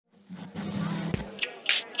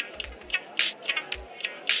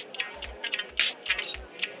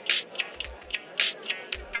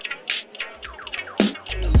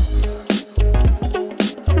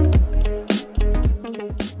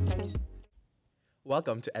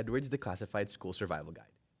Welcome to Edward's Declassified School Survival Guide,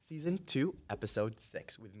 Season 2, Episode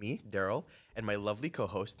 6, with me, Daryl, and my lovely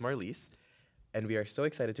co-host, Marlyse. And we are so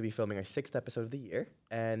excited to be filming our 6th episode of the year,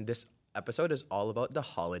 and this episode is all about the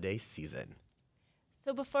holiday season.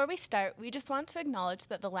 So before we start, we just want to acknowledge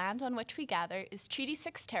that the land on which we gather is Treaty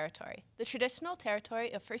 6 territory, the traditional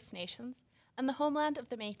territory of First Nations, and the homeland of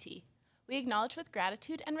the Métis. We acknowledge with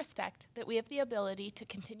gratitude and respect that we have the ability to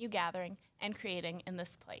continue gathering and creating in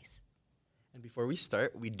this place. And before we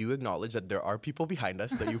start, we do acknowledge that there are people behind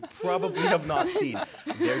us that you probably have not seen.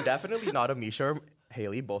 They're definitely not Amisha or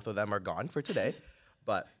Haley. Both of them are gone for today.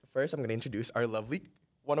 But first, I'm going to introduce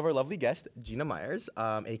one of our lovely guests, Jeana Myers,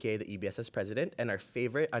 a.k.a. the EBSS president, and our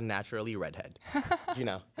favorite unnaturally redhead.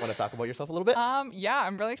 Jeana, want to talk about yourself a little bit? Yeah,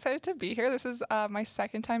 I'm really excited to be here. This is my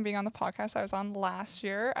second time being on the podcast. I was on last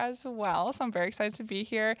year as well, so I'm very excited to be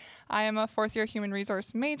here. I am a fourth-year human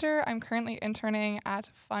resource major. I'm currently interning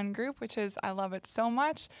at Fun Group, I love it so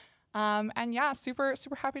much. And yeah, super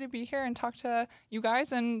happy to be here and talk to you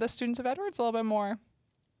guys and the students of Edwards a little bit more.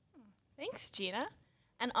 Thanks, Jeana.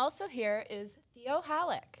 And also here is Theo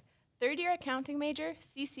Halleck, third-year accounting major,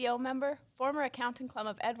 CCO member, former Accounting Club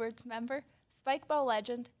of Edwards member, Spikeball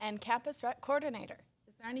legend, and campus rec coordinator.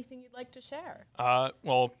 Is there anything you'd like to share?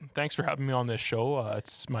 Well, thanks for having me on this show.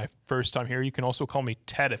 It's my first time here. You can also call me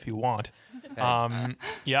Ted if you want. I'm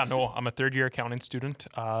a third-year accounting student,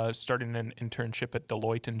 starting an internship at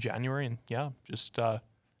Deloitte in January, and just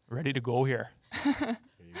ready to go here. There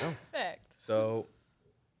you go. Perfect. So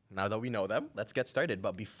now that we know them, let's get started.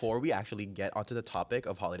 But before we actually get onto the topic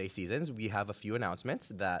of holiday seasons, we have a few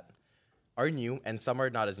announcements that are new, and some are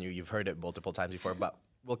not as new. You've heard it multiple times before, but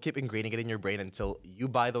we'll keep ingraining it in your brain until you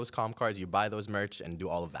buy those comm cards, you buy those merch, and do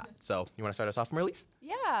all of that. So you want to start us off, Marlyse?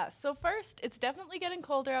 Yeah, so first, it's definitely getting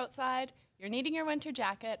colder outside. You're needing your winter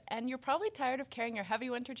jacket, and you're probably tired of carrying your heavy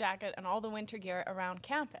winter jacket and all the winter gear around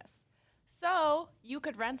campus. So you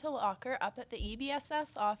could rent a locker up at the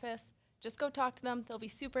EBSS office. Just go talk to them. They'll be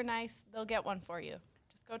super nice. They'll get one for you.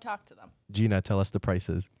 Just go talk to them. Jeana, tell us the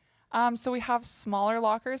prices. So we have smaller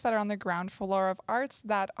lockers that are on the ground floor of arts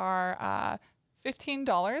that are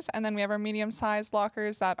 $15, and then we have our medium-sized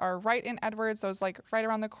lockers that are right in Edwards, those like right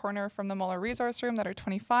around the corner from the Muller Resource Room that are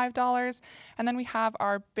 $25, and then we have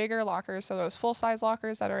our bigger lockers, so those full-size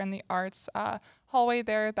lockers that are in the arts hallway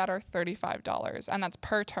there that are $35, and that's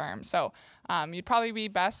per term. So you'd probably be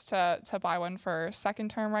best to buy one for second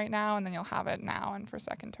term right now, and then you'll have it now and for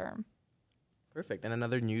second term. Perfect. And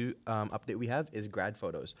another new update we have is grad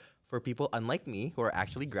photos. For people unlike me who are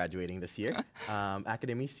actually graduating this year,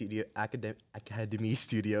 Academy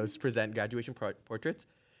Studios present graduation portraits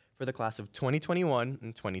for the class of 2021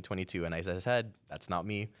 and 2022. And as I said, that's not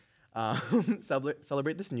me.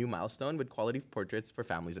 Celebrate this new milestone with quality portraits for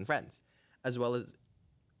families and friends. As well,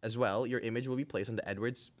 your image will be placed on the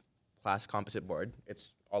Edwards class composite board.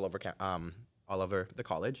 It's all over the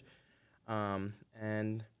college.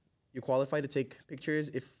 And you qualify to take pictures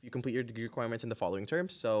if you complete your degree requirements in the following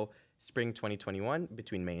terms. So spring 2021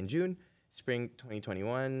 between May and June, spring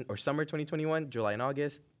 2021 or summer 2021, July and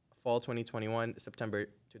August, fall 2021, September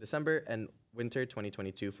to December, and winter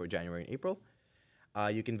 2022 for January and April.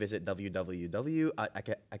 You can visit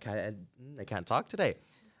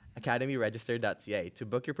academyregister.ca to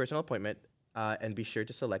book your personal appointment, and be sure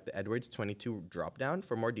to select the Edwards 22 drop-down.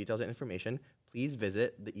 For more details and information, please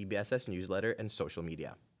visit the EBSS newsletter and social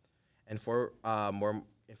media. And for more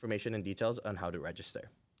information and details on how to register.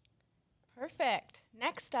 Perfect.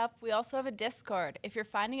 Next up, we also have a Discord. If you're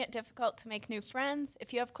finding it difficult to make new friends,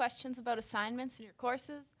 if you have questions about assignments in your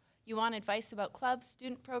courses, you want advice about clubs,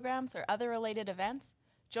 student programs, or other related events,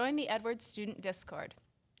 join the Edwards Student Discord.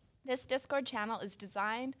 This Discord channel is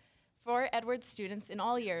designed for Edwards students in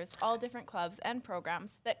all years, all different clubs and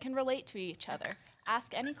programs that can relate to each other,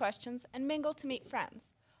 ask any questions, and mingle to meet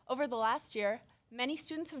friends. Over the last year, many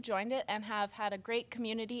students have joined it and have had a great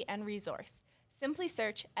community and resource. Simply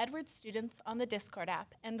search Edwards Students on the Discord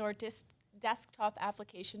app and/or desktop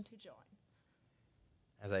application to join.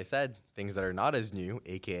 As I said, things that are not as new,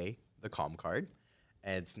 aka the comm card,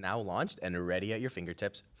 and it's now launched and ready at your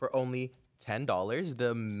fingertips for only $10. The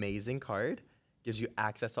amazing card gives you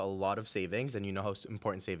access to a lot of savings, and you know how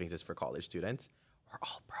important savings is for college students. We're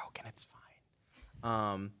all broke, and it's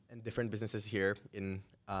fine. And different businesses here in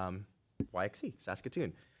YXC,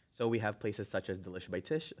 Saskatoon. So we have places such as Delish by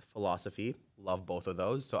Tish, Philosophy, love both of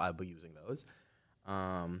those, so I'll be using those,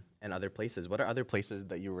 and other places. What are other places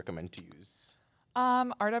that you recommend to use?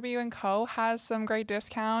 RW & Co. has some great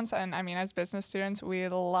discounts. And I mean, as business students, we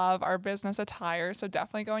love our business attire. So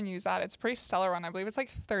definitely go and use that. It's a pretty stellar one. I believe it's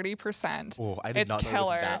like 30%. Oh, I did not know it was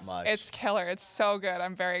that much. It's killer. It's so good.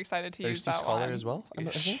 I'm very excited to use that Scholar one. as well, I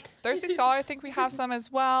think. Thirsty Scholar, I think we have some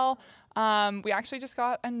as well. We actually just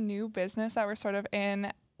got a new business that we're sort of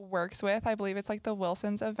in works with. I believe it's like the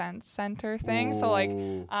Wilson's Event Center thing. So like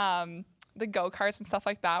the go-karts and stuff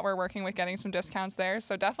like that, we're working with getting some discounts there.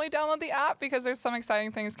 So definitely download the app because there's some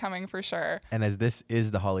exciting things coming for sure. And as this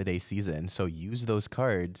is the holiday season, so use those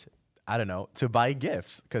cards, I don't know, to buy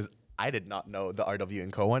gifts, because I did not know the RW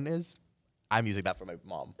 & Co. one is. I'm using that for my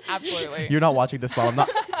mom. Absolutely. You're not watching this, Mom. I'm not.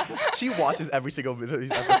 She watches every single one of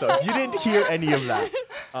these episodes. You didn't hear any of that.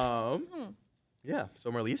 Yeah.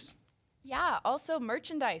 So Marlyse. Yeah, also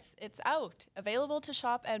merchandise. It's out, available to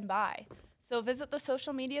shop and buy. So visit the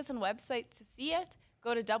social medias and websites to see it.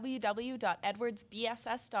 Go to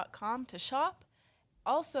www.edwardsbss.com to shop.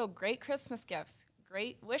 Also, great Christmas gifts,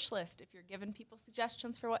 great wish list if you're giving people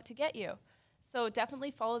suggestions for what to get you. So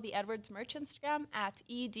definitely follow the Edwards merch Instagram at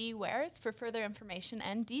edwares for further information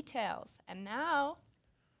and details. And now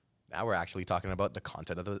we're actually talking about the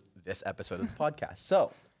content of this episode of the podcast.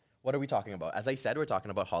 So what are we talking about? As I said, we're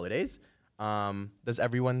talking about holidays. Does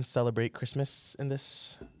everyone celebrate Christmas in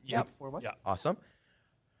this? Yep. For us? Yeah. Awesome.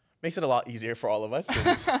 Makes it a lot easier for all of us.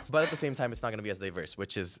 But at the same time, it's not going to be as diverse,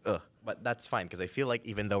 which is, but that's fine, because I feel like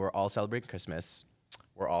even though we're all celebrating Christmas,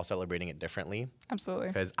 we're all celebrating it differently. Absolutely.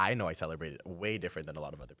 Because I know I celebrate it way different than a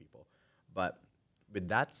lot of other people. But with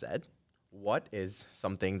that said, what is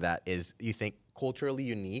something that is, you think, culturally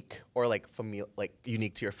unique or like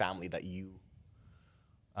unique to your family that you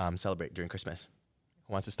celebrate during Christmas?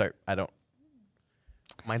 Who wants to start?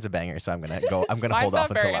 Mine's a banger, so I'm gonna hold off until last. Mine's not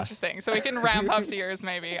very interesting, so we can ramp up to yours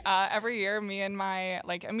maybe. Every year, me and my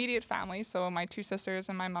immediate family, so my two sisters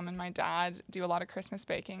and my mom and my dad, do a lot of Christmas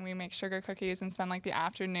baking. We make sugar cookies and spend the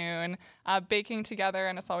afternoon baking together,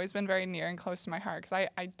 and it's always been very near and close to my heart because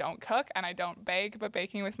I don't cook and I don't bake, but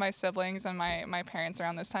baking with my siblings and my parents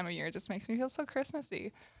around this time of year just makes me feel so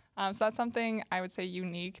Christmassy. So that's something I would say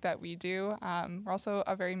unique that we do. We're also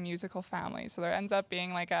a very musical family, so there ends up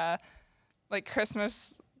being a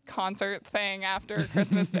Christmas concert thing after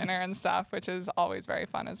Christmas dinner and stuff, which is always very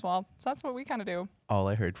fun as well. So that's what we kind of do. All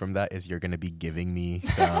I heard from that is you're going to be giving me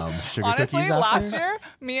some sugar Honestly, cookies. last year,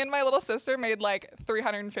 me and my little sister made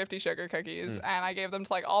 350 sugar cookies, and I gave them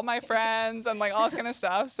to all my friends and all this kind of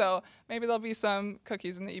stuff. So maybe there'll be some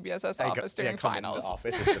cookies in the EBSS office during finals. In the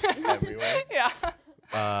office, it's just everywhere.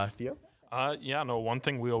 Yeah. Theo? One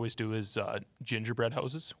thing we always do is gingerbread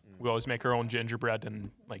houses. We always make our own gingerbread,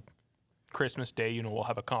 and Christmas Day, we'll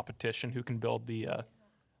have a competition who can build the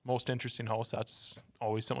most interesting house. That's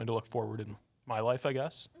always something to look forward in my life, I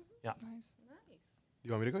guess. Yeah. Nice. nice. Do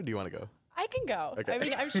you want me to go or do you want to go? I can go. Okay. I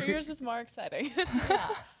mean, I'm sure yours is more exciting. Yeah.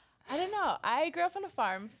 I don't know. I grew up on a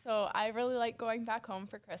farm, so I really like going back home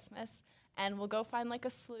for Christmas. And we'll go find a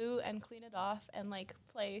slough and clean it off and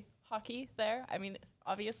play hockey there. I mean,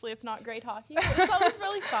 obviously it's not great hockey, but it's always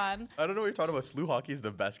really fun. I don't know what you're talking about. Slough hockey is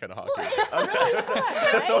the best kind of hockey. Well, it's really fun, right?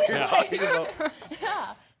 I don't know what you're talking about.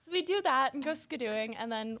 Yeah. So we do that and go skidooing, and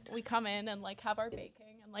then we come in and have our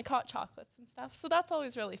baking and hot chocolates and stuff. So that's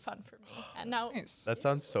always really fun for me. And now Nice. That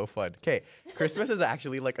sounds so fun. Okay, Christmas is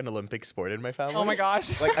actually an Olympic sport in my family. Oh my gosh.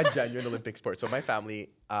 A genuine Olympic sport. So my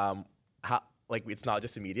family, it's not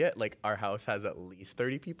just immediate. Our house has at least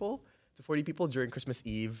 30 people to 40 people during Christmas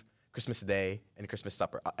Eve, Christmas Day, and Christmas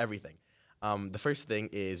supper. Everything. The first thing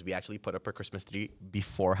is we actually put up our Christmas tree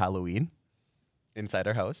before Halloween inside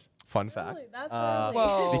our house. Fun fact. Really? That's early.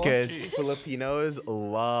 Whoa. Because Jeez. Filipinos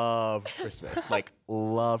love Christmas.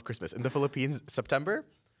 Love Christmas. In the Philippines, September,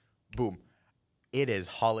 boom. It is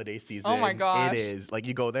holiday season. Oh my gosh. It is.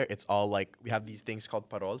 You go there, it's all we have these things called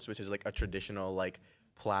parols, which is a traditional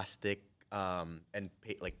plastic and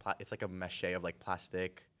it's a meche of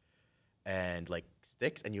plastic and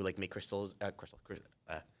sticks, and you make crystals, kind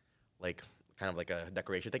of a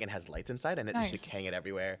decoration thing, and it has lights inside, and it Nice. just hang it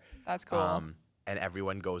everywhere. That's cool. And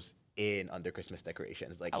everyone goes in under Christmas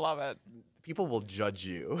decorations. I love it. People will judge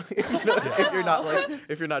you if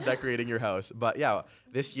you're not decorating your house. But yeah,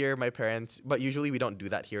 this year my parents. But usually we don't do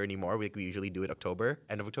that here anymore. We usually do it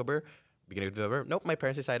end of October, beginning of November. Nope, my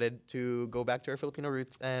parents decided to go back to our Filipino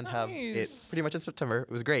roots and have it Nice. pretty much in September. It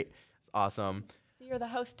was great. It's awesome. So you're the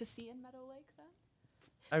host to see in Meadow Lake then?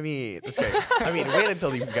 I mean, it's great. Wait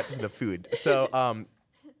until you get to the food. So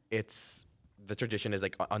it's the tradition is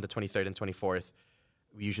on the 23rd and 24th.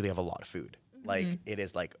 We usually have a lot of food. It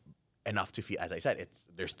is enough to feed. As I said,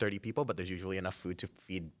 there's 30 people, but there's usually enough food to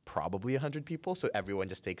feed probably 100 people. So everyone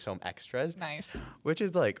just takes home extras. Nice. Which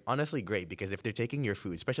is like honestly great, because if they're taking your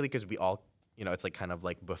food, especially because we all, it's like kind of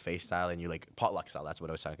like buffet style, and you like potluck style. That's what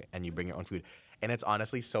I was talking. And you bring your own food, and it's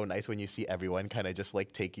honestly so nice when you see everyone kind of just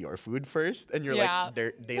like take your food first, and you're like,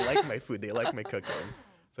 they like my food, they like my cooking.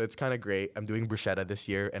 So it's kind of great. I'm doing bruschetta this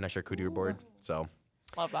year and a charcuterie board. So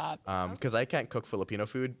love that. Because I can't cook Filipino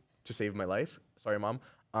food to save my life. Sorry, Mom.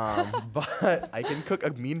 But I can cook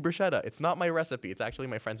a mean bruschetta. It's not my recipe. It's actually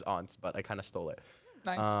my friend's aunt's, but I kind of stole it.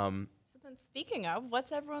 Nice. So then, speaking of,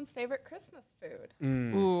 what's everyone's favorite Christmas food?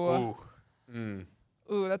 Ooh,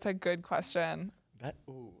 that's a good question.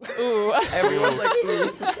 Ooh. Everyone's like,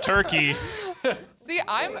 ooh. Turkey. See,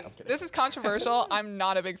 this is controversial. I'm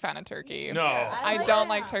not a big fan of turkey. No. I don't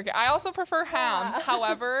like turkey. I also prefer ham.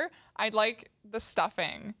 However, I like the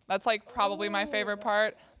stuffing. That's like probably my favorite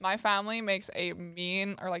part. My family makes a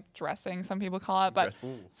mean, or like dressing, some people call it, but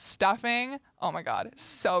stuffing, oh my God,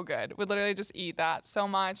 so good. We literally just eat that so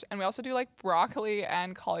much. And we also do like broccoli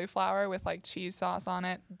and cauliflower with like cheese sauce on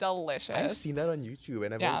it. Delicious. I've seen that on YouTube,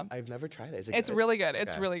 and I've never tried it. It's really good.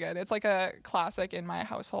 It's really good. It's like a classic in my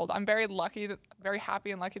household. I'm very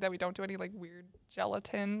happy and lucky that we don't do any like weird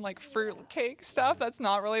gelatin, like fruit cake stuff. That's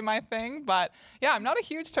not really my thing. But yeah, I'm not a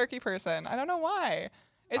huge turkey person. I don't know why.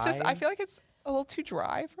 It's just, I feel like it's a little too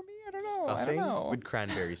dry for me. I don't know. With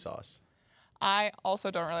cranberry sauce. I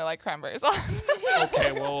also don't really like cranberry sauce.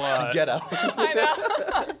 Okay, well, Get out. I know.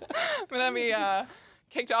 I'm gonna be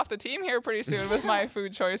kicked off the team here pretty soon with my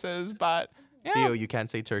food choices, but yeah. Theo, you can't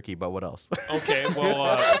say turkey, but what else? Okay,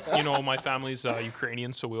 well, my family's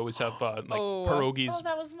Ukrainian, so we always have pierogies, Oh,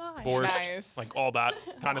 that was mine. borscht, Nice. like all that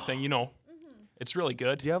kind of thing. It's really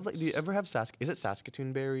good. Do you ever have is it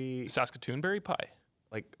Saskatoon berry? Saskatoon berry pie.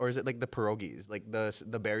 Or is it like the pierogies, like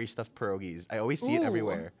the berry stuffed pierogi? I always see it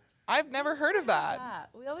everywhere. I've never heard of that.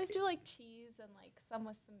 Yeah, we always do like cheese and like some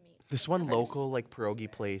with some meat. This one local like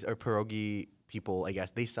pierogi place or pierogi people, I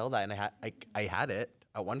guess they sell that, and I had it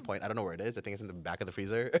at one point. I don't know where it is. I think it's in the back of the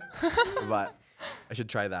freezer, but I should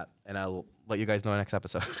try that, and I'll let you guys know next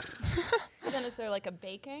episode. So then, is there like a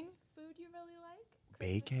baking food you really like? Christmas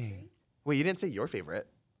Baking. treat? Wait, you didn't say your favorite.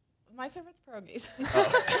 My favorite's pierogies.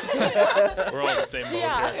 We're all in the same boat here.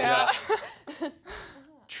 Yeah.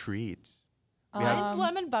 Treats. Mine's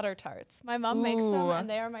lemon butter tarts. My mom makes them, and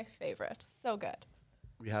they are my favorite. So good.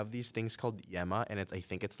 We have these things called yema, and I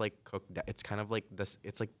think it's like cooked. It's kind of like this.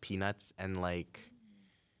 It's like peanuts and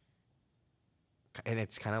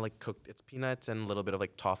it's kind of like cooked. It's peanuts and a little bit of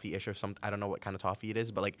like toffee-ish or something. I don't know what kind of toffee it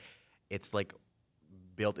is, but like it's like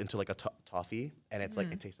built into like a toffee, and it's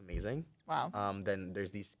like it tastes amazing. Wow. Then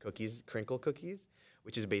there's these cookies, crinkle cookies,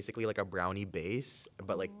 which is basically like a brownie base,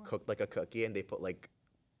 but like cooked like a cookie, and they put like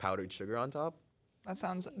powdered sugar on top. That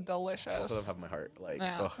sounds delicious. That's what I have in my heart. Like,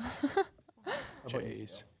 Yeah.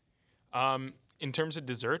 Jeez. In terms of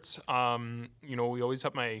desserts, we always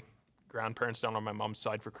have my grandparents down on my mom's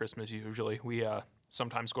side for Christmas. Usually, we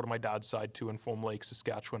sometimes go to my dad's side too in Foam Lake,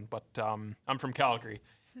 Saskatchewan. But I'm from Calgary.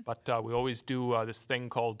 But we always do this thing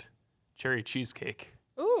called cherry cheesecake.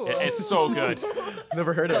 Ooh. It's so good.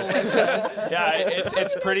 Never heard of it. Delicious. Yeah,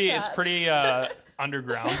 it's pretty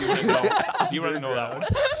underground. You want to know that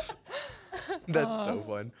one? That's so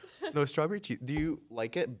fun. No, strawberry cheese. Do you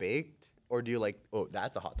like it baked, or do you like? Oh,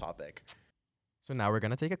 that's a hot topic. So now we're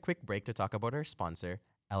gonna take a quick break to talk about our sponsor,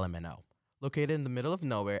 LMNO. Located in the middle of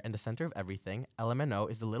nowhere and the center of everything,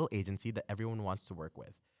 LMNO is the little agency that everyone wants to work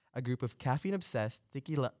with. A group of caffeine-obsessed,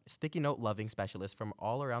 sticky note-loving specialists from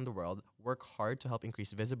all around the world work hard to help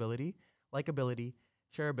increase visibility, likability,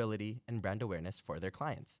 shareability, and brand awareness for their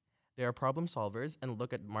clients. They are problem solvers and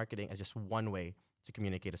look at marketing as just one way to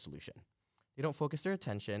communicate a solution. They don't focus their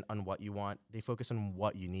attention on what you want, they focus on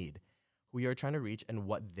what you need, who you're trying to reach, and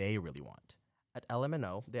what they really want. At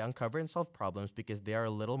LMNO, they uncover and solve problems because they are a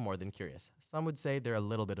little more than curious. Some would say they're a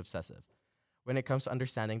little bit obsessive when it comes to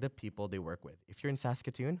understanding the people they work with. If you're in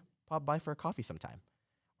Saskatoon, pop by for a coffee sometime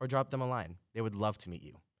or drop them a line. They would love to meet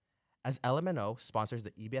you. As LMNO sponsors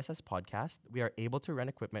the EBSS podcast, we are able to rent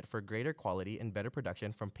equipment for greater quality and better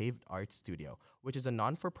production from Paved Arts Studio, which is a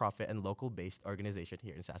non-for-profit and local-based organization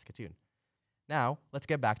here in Saskatoon. Now, let's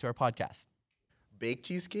get back to our podcast. Baked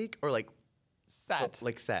cheesecake or like Set.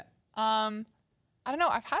 Set? I don't know.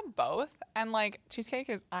 I've had both, and like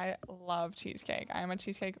I love cheesecake. I am a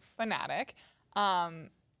cheesecake fanatic.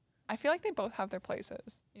 I feel like they both have their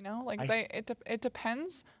places, it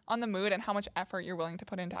depends on the mood and how much effort you're willing to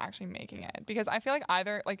put into actually making it. Because I feel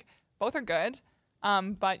like both are good,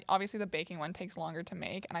 but obviously the baking one takes longer to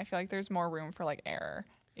make, and I feel like there's more room for like error.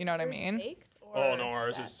 You know what I mean? Baked or Oh no,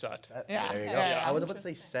 ours is set. Yeah. There you go. Yeah. I was about to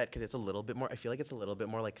say set because it's a little bit more. I feel like it's a little bit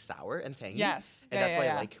more like sour and tangy. Yes. And Yeah, that's why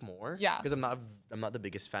yeah. I like more. Yeah. Because I'm not the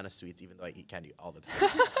biggest fan of sweets, even though I eat candy all the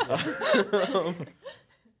time.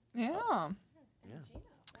 Yeah. Yeah.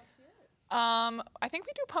 I think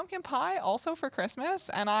we do pumpkin pie also for Christmas,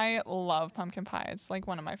 and I love pumpkin pie. It's like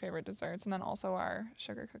one of my favorite desserts, and then also our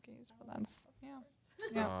sugar cookies. But that's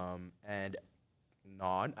yeah. And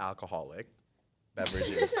non-alcoholic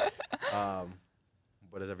beverages.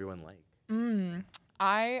 What does everyone like?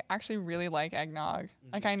 I actually really like eggnog.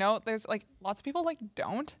 Like I know there's like lots of people like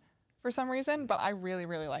don't for some reason, but I really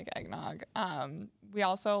really like eggnog. We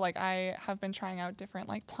also like I have been trying out different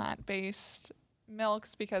like plant-based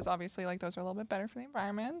milks because obviously like those are a little bit better for the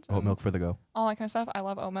environment. Oat milk for the go. All that kind of stuff. I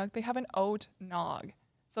love oat milk. They have an oat nog.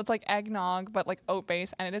 So it's like eggnog but like oat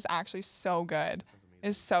based, and it is actually so good.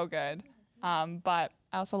 It's so good. But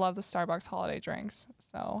I also love the Starbucks holiday drinks.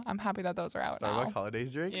 So I'm happy that those are out now. Starbucks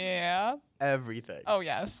holidays drinks? Yeah. Everything. Oh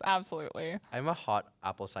yes, absolutely. I'm a hot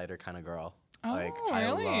apple cider kind of girl. Oh, like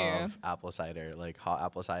really? I love apple cider, like hot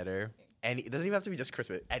apple cider. It doesn't even have to be just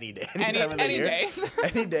Christmas. Any day. Any time of the year. day.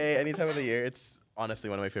 Any day, any time of the year. It's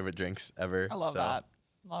honestly one of my favorite drinks ever. I love that.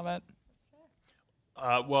 Love it.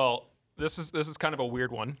 Well, this is kind of a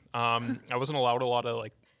weird one. I wasn't allowed a lot of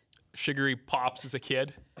like sugary pops as a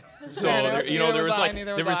kid, so Fair enough. there, you know Neither there was was I, like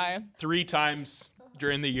neither there was was I. 3 times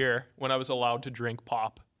during the year when I was allowed to drink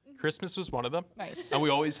pop. Christmas was one of them, Nice. and we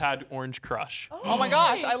always had Orange Crush. Oh my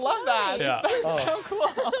gosh, I love that. Yeah. That's so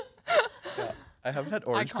cool. Yeah. I haven't had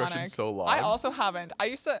Orange Crush in Iconic. so long. I also haven't. I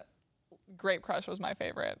used to. Grape Crush was my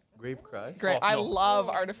favorite. Grape Crush. Grape. Oh, I no. love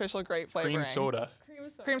artificial grape flavoring. Cream soda.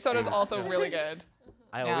 Cream soda is also really good.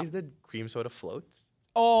 I Yeah. always did cream soda floats.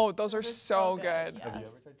 Oh, those are so good. Have you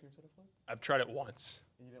ever tried cream soda floats? I've tried it once.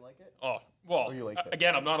 And you didn't like it? Oh well. Oh, you liked it.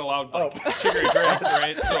 Again, I'm not allowed like sugary drinks,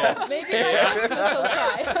 right? So Maybe next Christmas we'll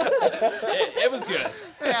try. it was good.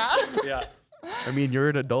 Yeah. Yeah. I mean, you're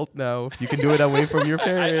an adult now. You can do it away from your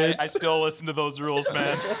parents. I still listen to those rules,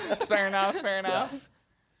 man. It's fair enough. Fair enough.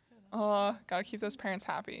 Oh, gotta keep those parents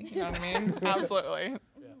happy. You know what I mean? Absolutely.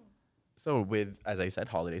 So with, as I said,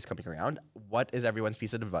 holidays coming around, what is everyone's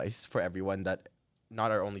piece of advice for everyone that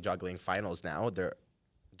not are only juggling finals now, they're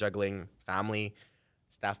juggling family,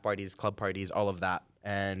 staff parties, club parties, all of that.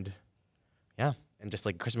 And yeah, and just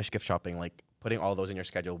like Christmas gift shopping, like putting all those in your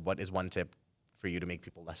schedule, what is one tip for you to make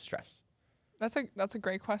people less stressed? That's a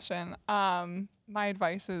great question. My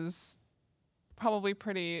advice is probably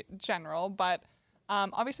pretty general, but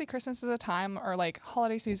obviously Christmas is a time, or like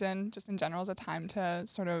holiday season just in general is a time to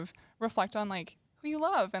sort of reflect on like who you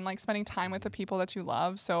love and like spending time with the people that you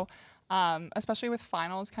love. So especially with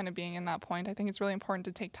finals kind of being in that point, I think it's really important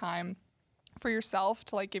to take time for yourself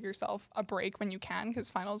to like give yourself a break when you can, because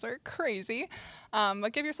finals are crazy.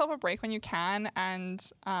 But give yourself a break when you can. And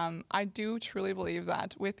I do truly believe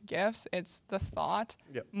that with gifts, it's the thought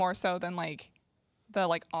more so than like the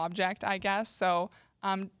like object, I guess. So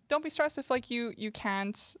don't be stressed if like you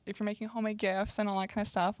can't, if you're making homemade gifts and all that kind of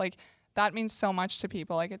stuff. Like that means so much to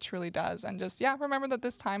people. Like it truly does. And just, yeah, remember that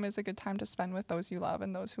this time is a good time to spend with those you love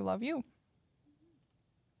and those who love you.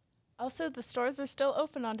 Also, the stores are still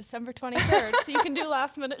open on December 23rd, so you can do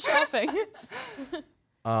last minute shopping.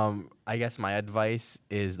 I guess my advice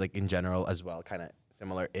is like in general as well, kind of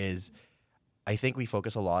similar, is I think we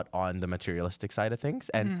focus a lot on the materialistic side of things,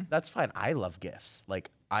 and that's fine. I love gifts. Like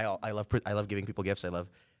I love giving people gifts. I love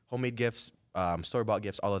homemade gifts, store-bought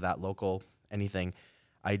gifts, all of that, local, anything.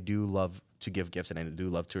 I do love to give gifts, and I do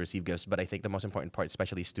love to receive gifts, but I think the most important part,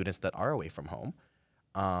 especially students that are away from home,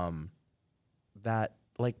 that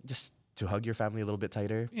like just to hug your family a little bit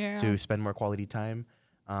tighter, to spend more quality time,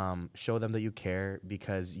 show them that you care,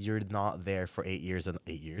 because you're not there for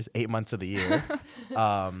 8 months of the year.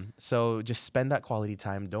 So just spend that quality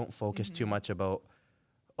time. Don't focus too much about,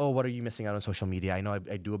 oh, what are you missing out on social media? I know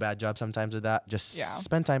I do a bad job sometimes with that. Just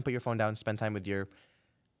spend time, put your phone down, spend time with your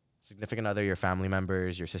significant other, your family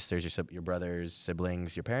members, your sisters, your brothers,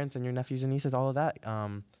 siblings, your parents, and your nephews and nieces, all of that.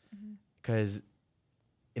 Because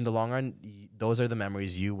in the long run, those are the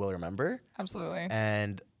memories you will remember. Absolutely.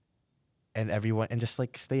 And everyone, and just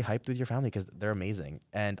like stay hyped with your family because they're amazing.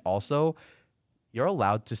 And also, you're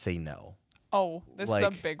allowed to say no. Oh, this is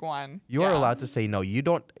a big one. You are allowed to say no.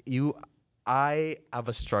 I have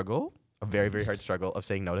a very, very hard struggle of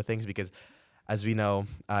saying no to things because, as we know,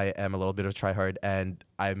 I am a little bit of a tryhard, and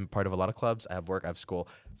I'm part of a lot of clubs. I have work, I have school,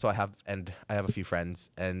 so I have a few friends,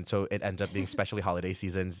 and so it ends up being, especially holiday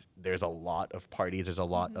seasons, there's a lot of parties, there's a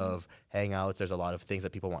lot of hangouts, there's a lot of things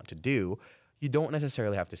that people want to do. You don't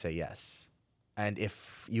necessarily have to say yes, and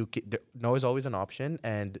if you no is always an option.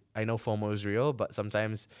 And I know FOMO is real, but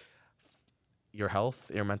sometimes your health,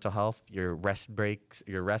 your mental health, your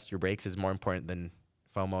your breaks is more important than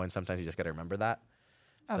FOMO, and sometimes you just got to remember that.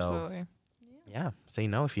 Absolutely. So, yeah, say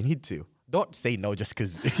no if you need to. Don't say no just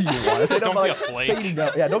because you want to say no. Don't be a flake. Say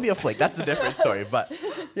no. Yeah, don't be a flake. That's a different story. But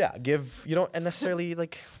yeah, you don't and necessarily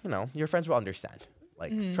your friends will understand.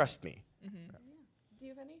 Like, trust me. Do you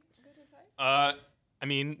have any good advice? I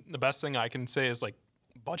mean, the best thing I can say is like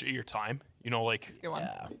budget your time. Like That's a good one.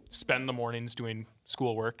 Yeah. spend the mornings doing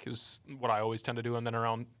schoolwork is what I always tend to do, and then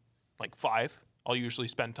around like 5, I'll usually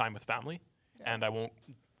spend time with family, and I won't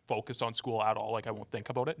focus on school at all. Like, I won't think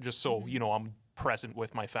about it, just so I'm present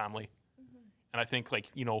with my family. And I think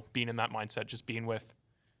being in that mindset, just being with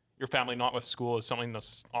your family, not with school, is something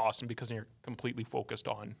that's awesome because you're completely focused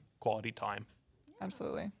on quality time.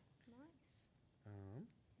 Absolutely.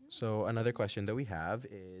 So another question that we have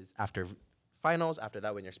is after finals, after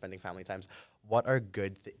that, when you're spending family times, what are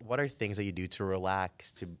things that you do to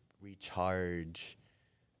relax, to recharge?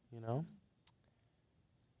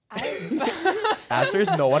 Answer is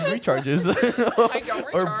no one recharges. I don't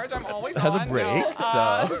Or recharge. I'm always has on. a break.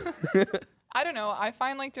 No. I don't know. I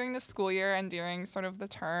find like during the school year and during sort of the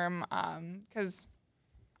term, because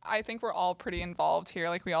I think we're all pretty involved here.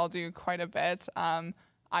 Like, we all do quite a bit.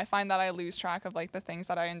 I find that I lose track of like the things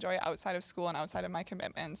that I enjoy outside of school and outside of my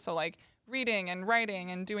commitments. So like reading and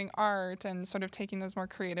writing and doing art and sort of taking those more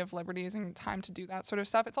creative liberties and time to do that sort of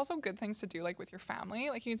stuff. It's also good things to do like with your family.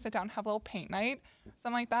 Like, you can sit down and have a little paint night,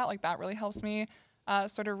 something like that. Like, that really helps me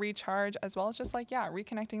sort of recharge, as well as just like,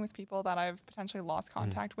 reconnecting with people that I've potentially lost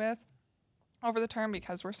contact with over the term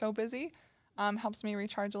because we're so busy. Helps me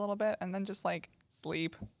recharge a little bit, and then just like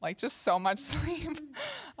sleep, like just so much sleep.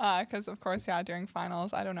 Because of course, during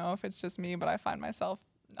finals, I don't know if it's just me, but I find myself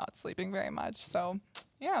not sleeping very much. So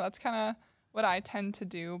that's kind of what I tend to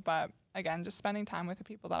do. But again, just spending time with the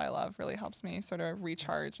people that I love really helps me sort of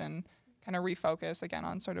recharge and kind of refocus again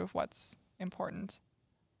on sort of what's important.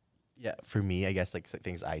 Yeah, for me, I guess like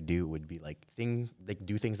things I do would be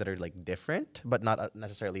do things that are like different, but not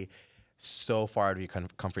necessarily so far out of your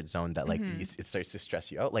comfort zone that like it starts to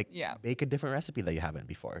stress you out. Like, bake a different recipe that you haven't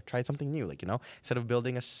before. Try something new. Like, instead of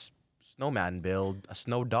building a snowman, build a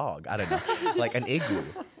snow dog. I don't know, like an igloo,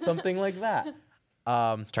 something like that.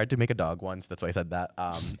 Tried to make a dog once. That's why I said that.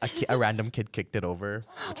 A random kid kicked it over,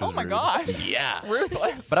 which was Oh my rude. gosh. Yeah.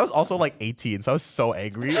 Ruthless. But I was also like 18, so I was so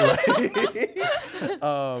angry.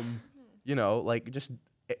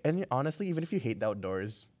 And honestly, even if you hate the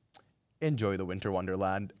outdoors, enjoy the winter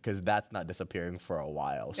wonderland, because that's not disappearing for a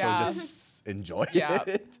while. So just enjoy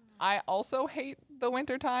it. I also hate the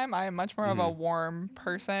winter time. I am much more of a warm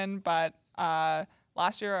person, but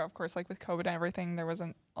last year, of course, like with COVID and everything, there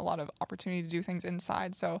wasn't a lot of opportunity to do things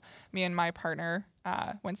inside. So me and my partner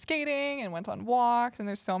went skating and went on walks, and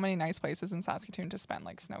there's so many nice places in Saskatoon to spend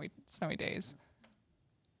like snowy days.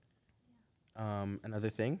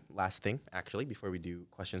 Last thing, actually, before we do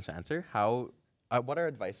questions to answer, what are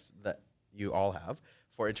advice that you all have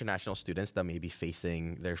for international students that may be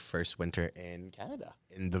facing their first winter in Canada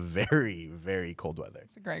in the very, very cold weather?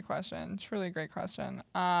 It's a great question. Truly a great question.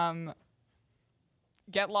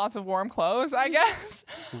 Get lots of warm clothes, I guess.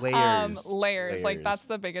 Layers. Like, that's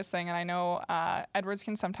the biggest thing. And I know Edwards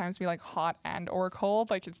can sometimes be like hot and or cold.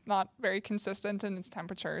 Like, it's not very consistent in its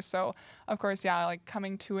temperature. So of course, like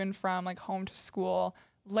coming to and from like home to school,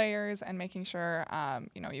 layers, and making sure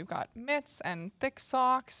you've got mitts and thick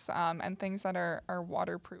socks and things that are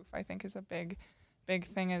waterproof, I think is a big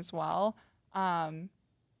thing as well. And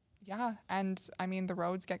I mean, the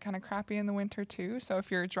roads get kind of crappy in the winter too, so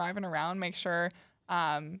if you're driving around, make sure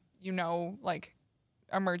like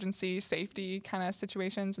emergency safety kind of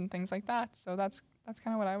situations and things like that. So that's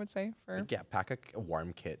kind of what I would say for pack a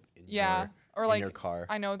warm kit in your car.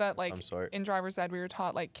 I know that like in driver's ed we were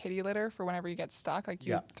taught like kitty litter for whenever you get stuck, like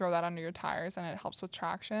you throw that under your tires and it helps with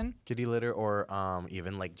traction. Kitty litter, or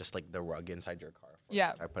even like just like the rug inside your car.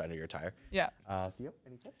 Try to put under your tire. Theo,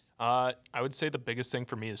 any tips? I would say the biggest thing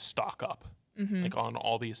for me is stock up. Like on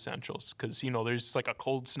all the essentials, because there's like a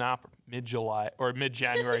cold snap mid-July or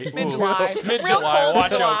mid-January. Mid-July. Mid-July.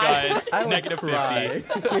 Watch out, guys. I would Negative cry.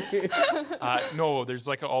 50. No, there's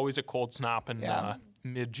like always a cold snap in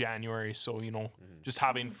mid-January. So just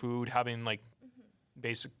having food, having like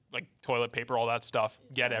basic like toilet paper, all that stuff.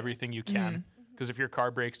 Get everything you can, because if your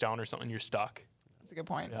car breaks down or something, you're stuck. That's a good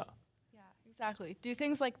point. Yeah. Exactly. Do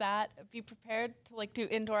things like that. Be prepared to like do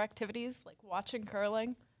indoor activities like watching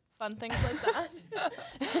curling. Fun things like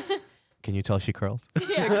that. Can you tell she curls?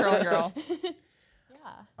 Yeah, curl girl.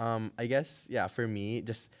 Yeah. I guess, for me,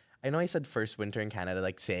 just I know I said first winter in Canada,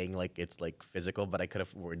 like saying like it's like physical, but I could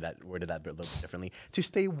have worded that a little bit differently. To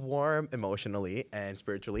stay warm emotionally and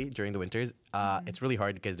spiritually during the winters, it's really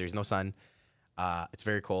hard because there's no sun. It's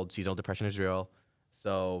very cold. Seasonal depression is real.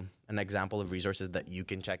 So an example of resources that you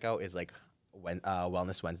can check out is like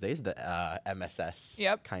Wellness Wednesdays, the MSS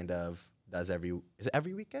kind of does is it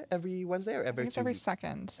every weekend, every Wednesday, or every I think it's every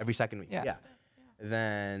second. Every second week. Yeah. Yeah.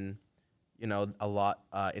 Then, a lot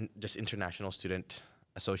in just International Student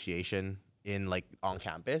Association in like on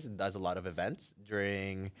campus does a lot of events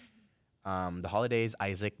during the holidays.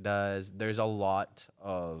 Isaac does. There's a lot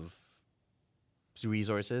of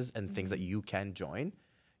resources and things that you can join.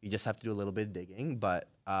 You just have to do a little bit of digging, but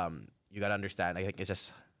you got to understand. I think it's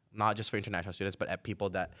just not just for international students, but at people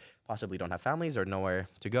that possibly don't have families or nowhere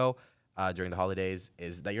to go during the holidays,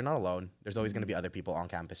 is that you're not alone. There's always going to be other people on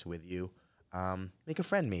campus with you. Make a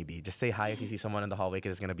friend, maybe. Just say hi if you see someone in the hallway,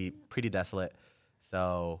 because it's going to be pretty desolate.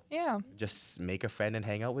 So just make a friend and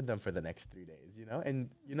hang out with them for the next 3 days,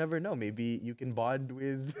 and you never know. Maybe you can bond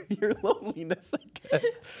with your loneliness, I guess.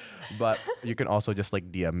 But you can also just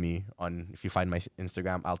like DM me if you find my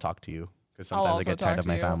Instagram, I'll talk to you. Because sometimes I get tired of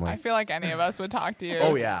my family. I feel like any of us would talk to you.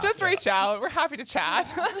 Oh, yeah. Just reach out. We're happy to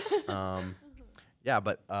chat.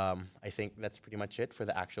 But I think that's pretty much it for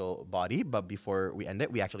the actual body. But before we end it,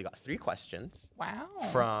 we actually got 3 questions. Wow.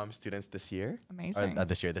 From students this year. Amazing.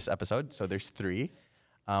 This episode. So there's 3.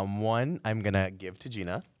 One I'm going to give to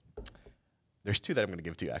Jeana. There's 2 that I'm going to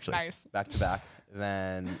give to you, actually. Nice. Back to back.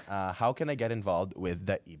 Then how can I get involved with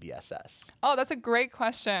the EBSS? Oh, that's a great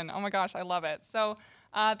question. Oh, my gosh. I love it. So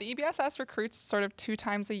the EBSS recruits sort of 2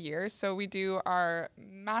 times a year. So we do our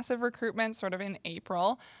massive recruitment sort of in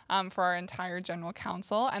April for our entire general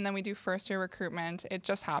council. And then we do first year recruitment. It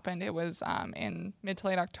just happened. It was in mid to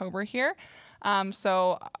late October here.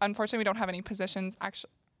 So unfortunately, we don't have any positions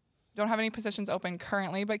open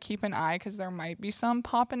currently, but keep an eye because there might be some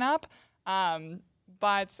popping up.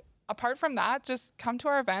 But apart from that, just come to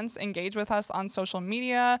our events, engage with us on social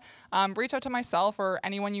media, reach out to myself or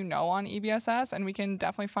anyone you know on EBSS, and we can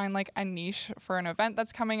definitely find like a niche for an event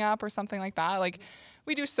that's coming up or something like that. Like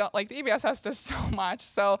we do the EBSS does so much.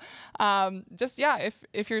 So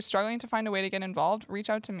if you're struggling to find a way to get involved, reach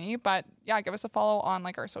out to me. But yeah, give us a follow on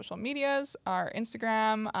like our social medias, our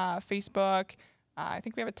Instagram, Facebook. I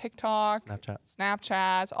think we have a TikTok,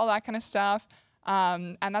 Snapchat, all that kind of stuff.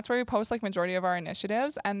 And that's where we post like majority of our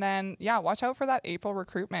initiatives. And then, watch out for that April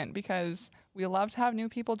recruitment because we love to have new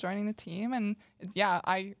people joining the team. And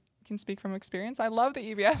I can speak from experience. I love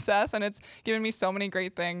the EBSS and it's given me so many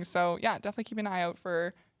great things. So definitely keep an eye out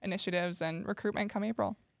for initiatives and recruitment come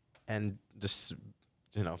April. And just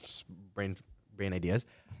brain ideas.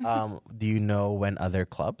 Do you know when other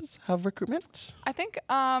clubs have recruitment? I think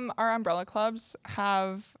our umbrella clubs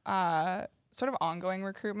have sort of ongoing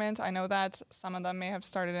recruitment. I know that some of them may have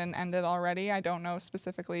started and ended already. I don't know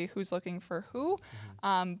specifically who's looking for who.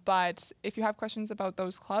 But if you have questions about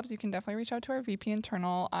those clubs, you can definitely reach out to our VP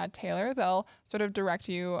Internal, Taylor. They'll sort of direct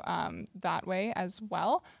you that way as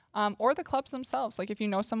well. Or the clubs themselves. Like if you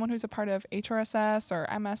know someone who's a part of HRSS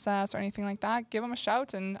or MSS or anything like that, give them a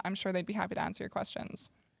shout and I'm sure they'd be happy to answer your questions.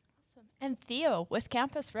 Awesome. And Theo, with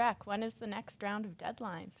Campus Rec, when is the next round of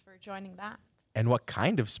deadlines for joining that? And what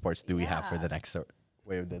kind of sports do we have for the next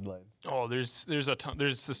wave of deadlines? Oh, there's a ton.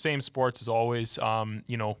 There's the same sports as always.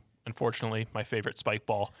 Unfortunately, my favorite spike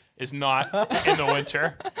ball is not in the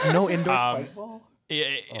winter. No indoor spike ball?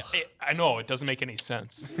 I know, it doesn't make any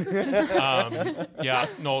sense.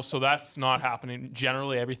 So that's not happening.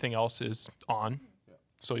 Generally, everything else is on.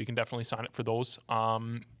 So you can definitely sign up for those.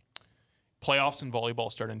 Playoffs in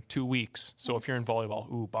volleyball start in 2 weeks. So if you're in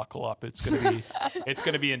volleyball, buckle up. It's gonna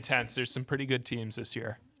be intense. There's some pretty good teams this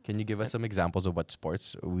year. Can you give us some examples of what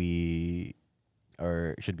sports we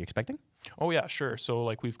should be expecting? Oh yeah, sure. So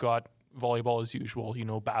like we've got volleyball as usual,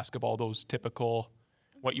 basketball, those typical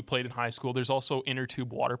what you played in high school. There's also inner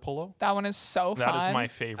tube water polo. That one is so fun. That is my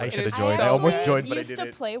favorite. I should have joined. I almost joined, but I didn't. I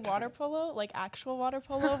used to play water polo, like actual water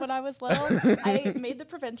polo when I was little. I made the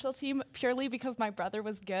provincial team purely because my brother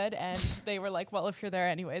was good and they were like, well, if you're there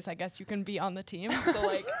anyways, I guess you can be on the team. So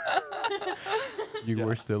like you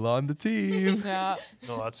were still on the team. Yeah.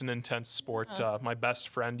 No, that's an intense sport. My best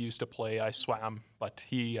friend used to play. I swam, but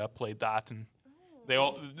he played that and they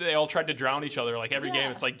all tried to drown each other. Like every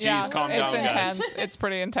game, it's like, geez, calm down, intense. guys. It's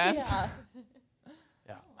pretty intense.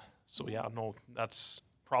 Yeah. So that's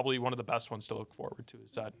probably one of the best ones to look forward to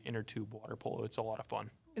is that inner tube water polo. It's a lot of fun.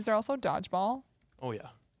 Is there also dodgeball? Oh yeah.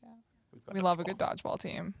 We love a good dodgeball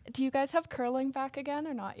team. Do you guys have curling back again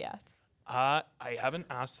or not yet? I haven't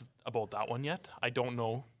asked about that one yet. I don't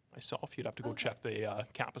know myself. You'd have to go check the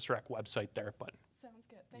Campus Rec website there, but Sounds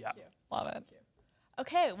good. Thank Love it.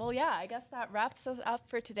 Okay, well, yeah, I guess that wraps us up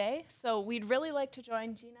for today. So we'd really like to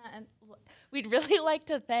thank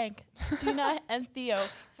Jeana and Theo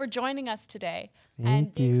for joining us today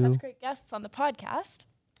and being such great guests on the podcast.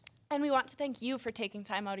 And we want to thank you for taking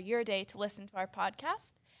time out of your day to listen to our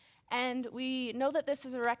podcast. And we know that this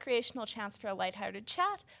is a recreational chance for a lighthearted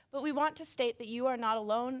chat, but we want to state that you are not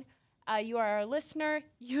alone. You are our listener.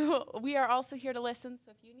 We are also here to listen,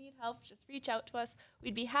 so if you need help, just reach out to us.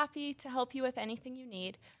 We'd be happy to help you with anything you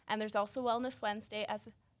need. And there's also Wellness Wednesday, as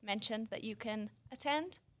mentioned, that you can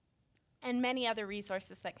attend, and many other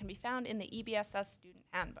resources that can be found in the EBSS Student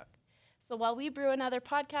Handbook. So while we brew another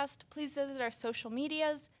podcast, please visit our social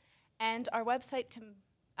medias and our website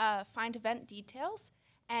to find event details.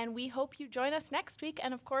 And we hope you join us next week.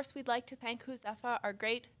 And of course, we'd like to thank Huzefa, our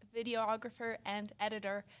great videographer and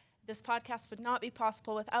editor. This podcast would not be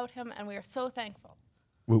possible without him, and we are so thankful.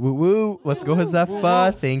 Woo, woo, woo. Let's go,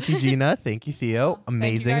 Huzefa. Thank you, Jeana. Thank you, Theo.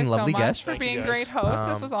 Amazing, Thank you guys lovely so much guest. for being you great guys. hosts.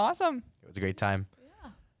 This was awesome. It was a great time.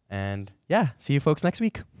 Yeah. And yeah, see you folks next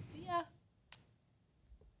week.